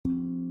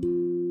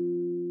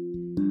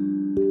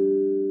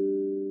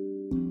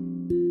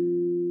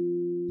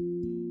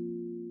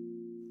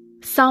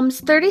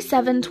Psalms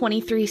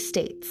 37:23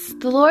 states,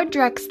 "The Lord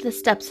directs the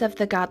steps of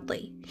the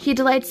godly. He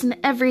delights in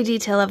every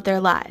detail of their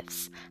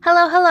lives."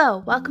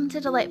 Hello, welcome to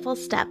Delightful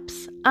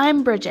Steps.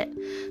 I'm Bridget.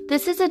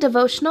 This is a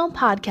devotional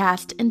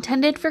podcast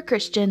intended for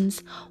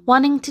Christians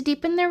wanting to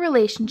deepen their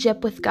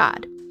relationship with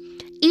God.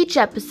 Each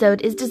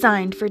episode is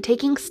designed for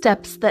taking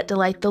steps that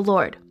delight the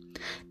Lord.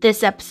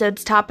 This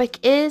episode's topic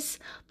is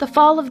the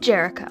fall of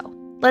Jericho.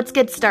 Let's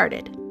get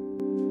started.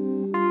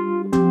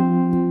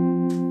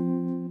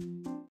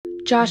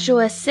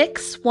 Joshua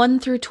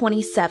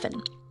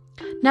 6:1-27.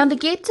 Now the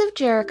gates of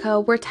Jericho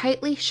were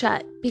tightly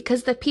shut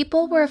because the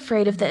people were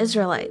afraid of the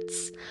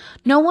Israelites.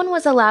 No one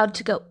was allowed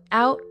to go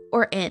out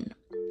or in.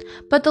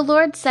 But the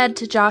Lord said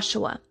to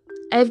Joshua,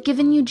 "I have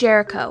given you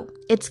Jericho,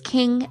 its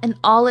king and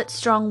all its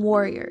strong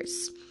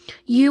warriors.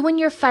 You and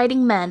your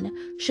fighting men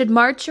should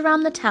march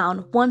around the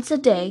town once a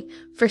day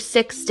for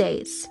 6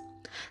 days.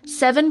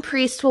 7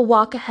 priests will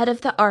walk ahead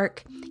of the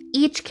ark,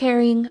 each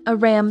carrying a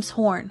ram's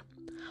horn.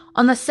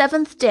 On the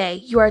 7th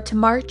day, you are to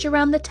march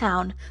around the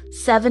town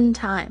 7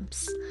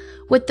 times,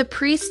 with the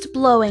priest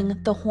blowing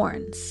the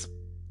horns.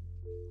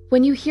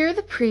 When you hear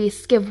the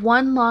priest give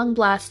one long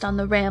blast on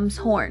the ram's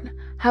horn,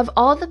 have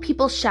all the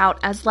people shout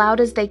as loud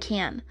as they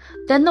can.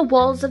 Then the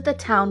walls of the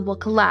town will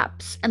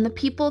collapse, and the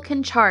people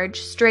can charge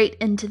straight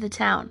into the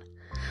town."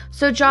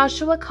 So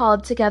Joshua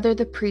called together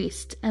the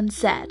priests and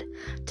said,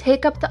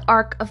 "Take up the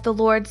ark of the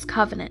Lord's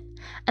covenant,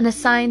 and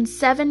assign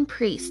 7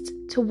 priests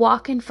to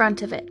walk in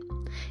front of it,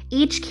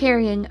 each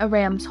carrying a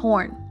ram's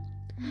horn."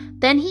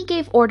 Then he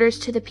gave orders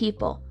to the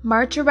people,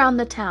 "March around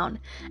the town,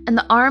 and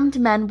the armed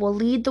men will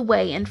lead the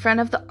way in front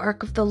of the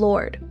ark of the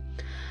Lord."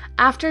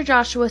 After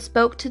Joshua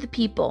spoke to the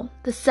people,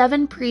 the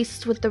 7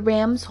 priests with the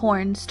ram's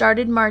horn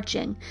started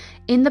marching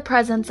in the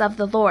presence of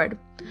the Lord,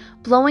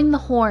 blowing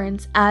the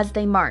horns as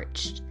they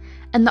marched,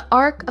 and the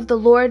ark of the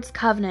Lord's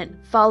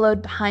covenant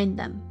followed behind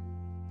them.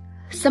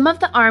 Some of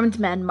the armed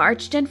men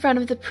marched in front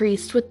of the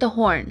priests with the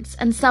horns,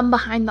 and some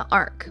behind the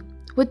ark,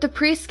 with the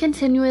priests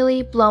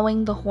continually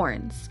blowing the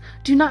horns.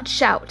 "Do not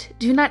shout,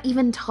 do not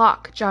even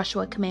talk,"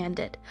 Joshua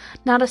commanded.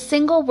 "Not a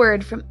single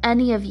word from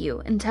any of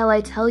you until I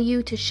tell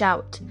you to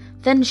shout.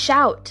 Then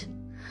shout."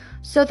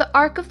 So the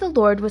ark of the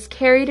Lord was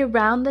carried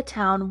around the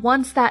town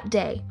once that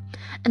day,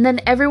 and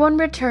then everyone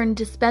returned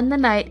to spend the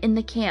night in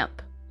the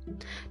camp.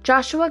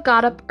 Joshua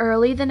got up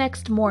early the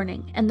next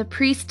morning, and the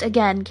priest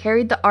again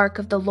carried the ark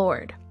of the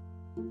Lord.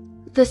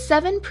 The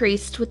 7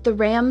 priests with the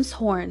ram's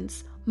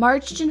horns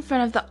marched in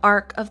front of the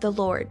ark of the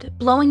Lord,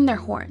 blowing their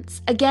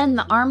horns. Again,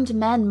 the armed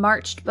men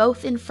marched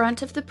both in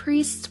front of the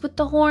priests with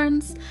the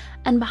horns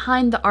and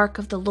behind the ark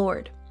of the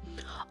Lord.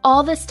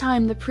 All this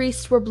time the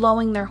priests were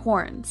blowing their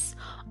horns.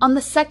 On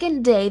the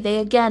 2nd day they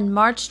again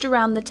marched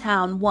around the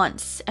town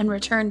once and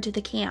returned to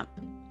the camp.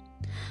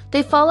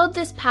 They followed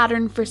this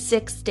pattern for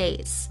 6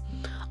 days.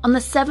 On the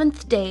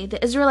 7th day,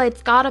 the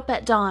Israelites got up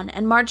at dawn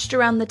and marched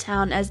around the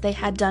town as they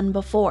had done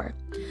before.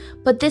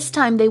 But this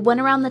time they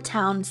went around the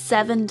town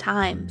 7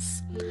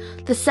 times.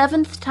 The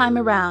 7th time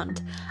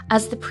around,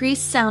 as the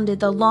priests sounded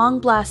the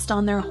long blast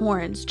on their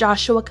horns,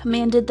 Joshua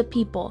commanded the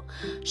people,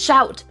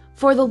 "Shout,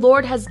 for the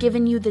Lord has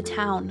given you the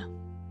town."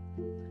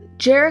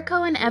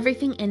 Jericho and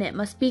everything in it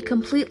must be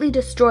completely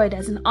destroyed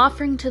as an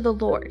offering to the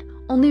Lord.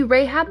 Only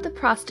Rahab the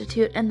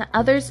prostitute and the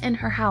others in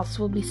her house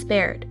will be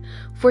spared,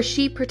 for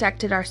she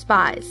protected our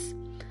spies.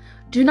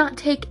 Do not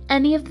take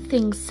any of the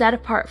things set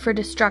apart for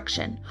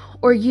destruction,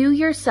 or you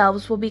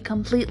yourselves will be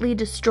completely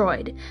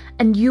destroyed,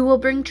 and you will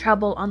bring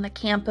trouble on the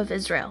camp of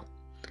Israel.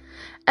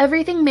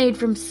 Everything made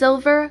from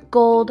silver,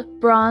 gold,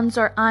 bronze,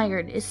 or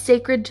iron is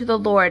sacred to the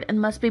Lord and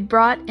must be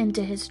brought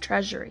into his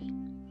treasury.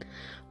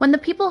 When the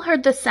people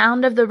heard the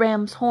sound of the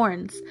ram's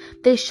horns,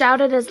 they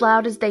shouted as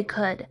loud as they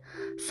could.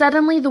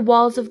 Suddenly the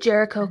walls of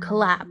Jericho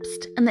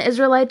collapsed, and the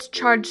Israelites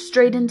charged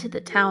straight into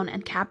the town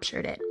and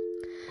captured it.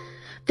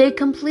 They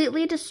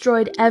completely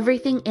destroyed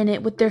everything in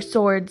it with their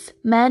swords,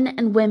 men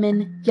and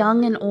women,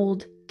 young and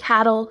old,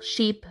 cattle,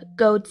 sheep,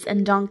 goats,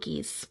 and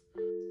donkeys.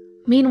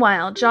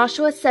 Meanwhile,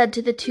 Joshua said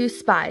to the 2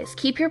 spies,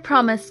 "Keep your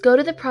promise, go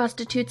to the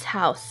prostitute's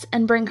house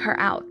and bring her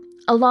out,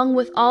 along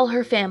with all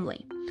her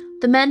family."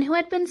 The men who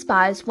had been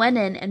spies went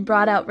in and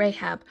brought out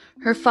Rahab,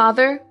 her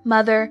father,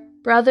 mother,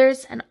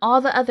 brothers, and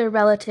all the other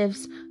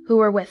relatives who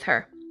were with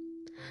her.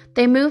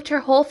 They moved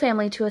her whole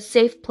family to a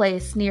safe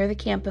place near the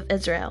camp of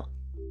Israel.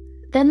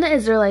 Then the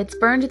Israelites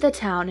burned the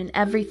town and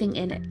everything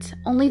in it.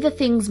 Only the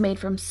things made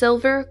from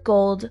silver,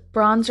 gold,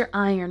 bronze, or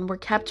iron were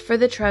kept for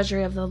the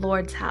treasury of the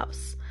Lord's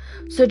house.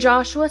 So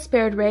Joshua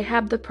spared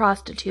Rahab the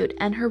prostitute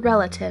and her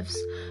relatives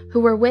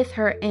who were with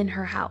her in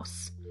her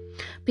house.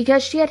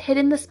 Because she had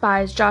hidden the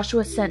spies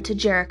Joshua sent to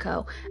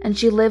Jericho, and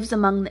she lives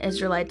among the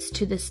Israelites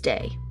to this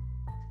day.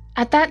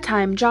 At that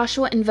time,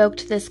 Joshua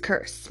invoked this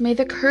curse: "May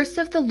the curse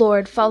of the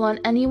Lord fall on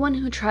anyone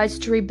who tries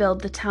to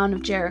rebuild the town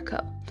of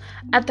Jericho.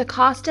 At the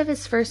cost of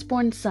his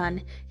firstborn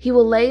son, he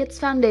will lay its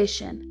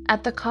foundation.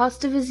 At the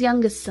cost of his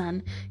youngest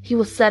son, he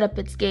will set up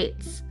its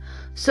gates."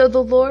 So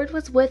the Lord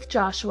was with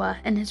Joshua,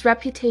 and his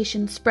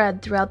reputation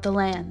spread throughout the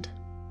land.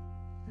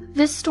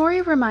 This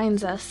story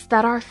reminds us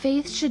that our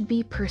faith should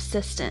be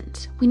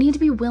persistent. We need to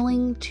be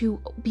willing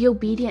to be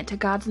obedient to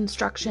God's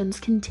instructions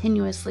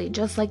continuously,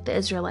 just like the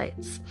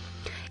Israelites.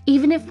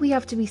 Even if we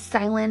have to be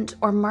silent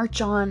or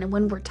march on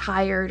when we're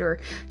tired or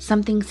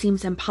something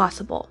seems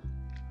impossible.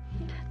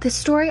 This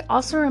story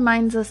also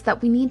reminds us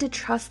that we need to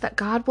trust that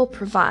God will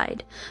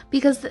provide,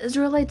 because the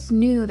Israelites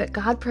knew that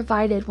God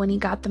provided when He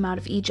got them out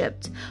of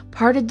Egypt,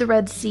 parted the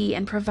Red Sea,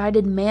 and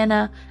provided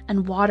manna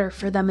and water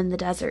for them in the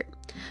desert.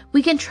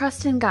 We can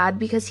trust in God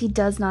because He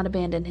does not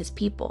abandon His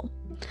people.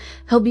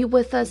 He'll be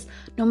with us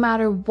no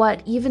matter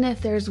what, even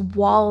if there's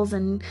walls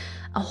and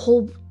a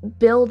whole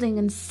building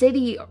and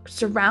city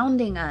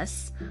surrounding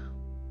us.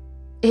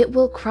 It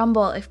will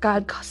crumble if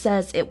God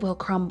says it will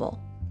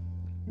crumble.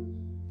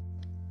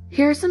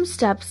 Here are some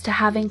steps to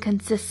having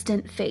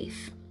consistent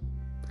faith.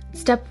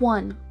 Step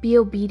 1, be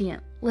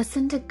obedient.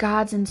 Listen to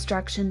God's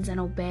instructions and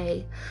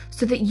obey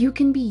so that you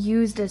can be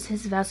used as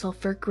His vessel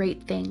for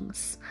great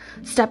things.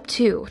 Step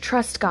 2,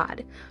 trust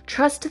God.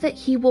 Trust that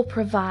He will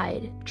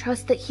provide.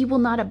 Trust that He will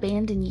not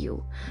abandon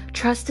you.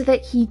 Trust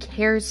that He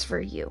cares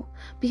for you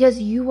because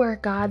you are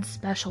God's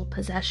special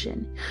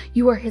possession.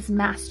 You are His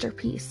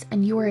masterpiece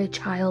and you are a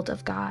child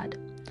of God.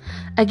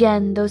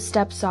 Again, those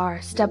steps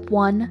are: Step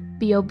 1,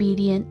 be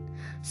obedient.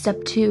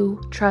 Step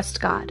 2, trust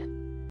God.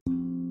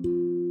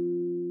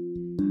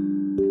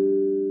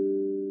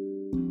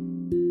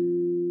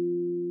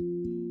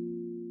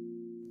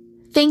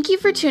 Thank you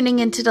for tuning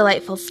into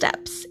Delightful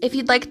Steps. If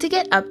you'd like to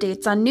get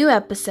updates on new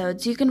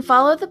episodes, you can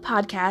follow the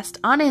podcast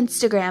on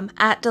Instagram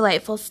at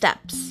Delightful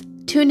Steps.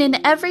 Tune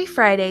in every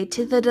Friday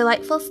to the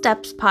Delightful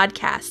Steps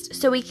podcast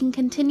so we can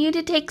continue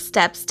to take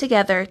steps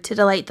together to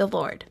delight the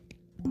Lord.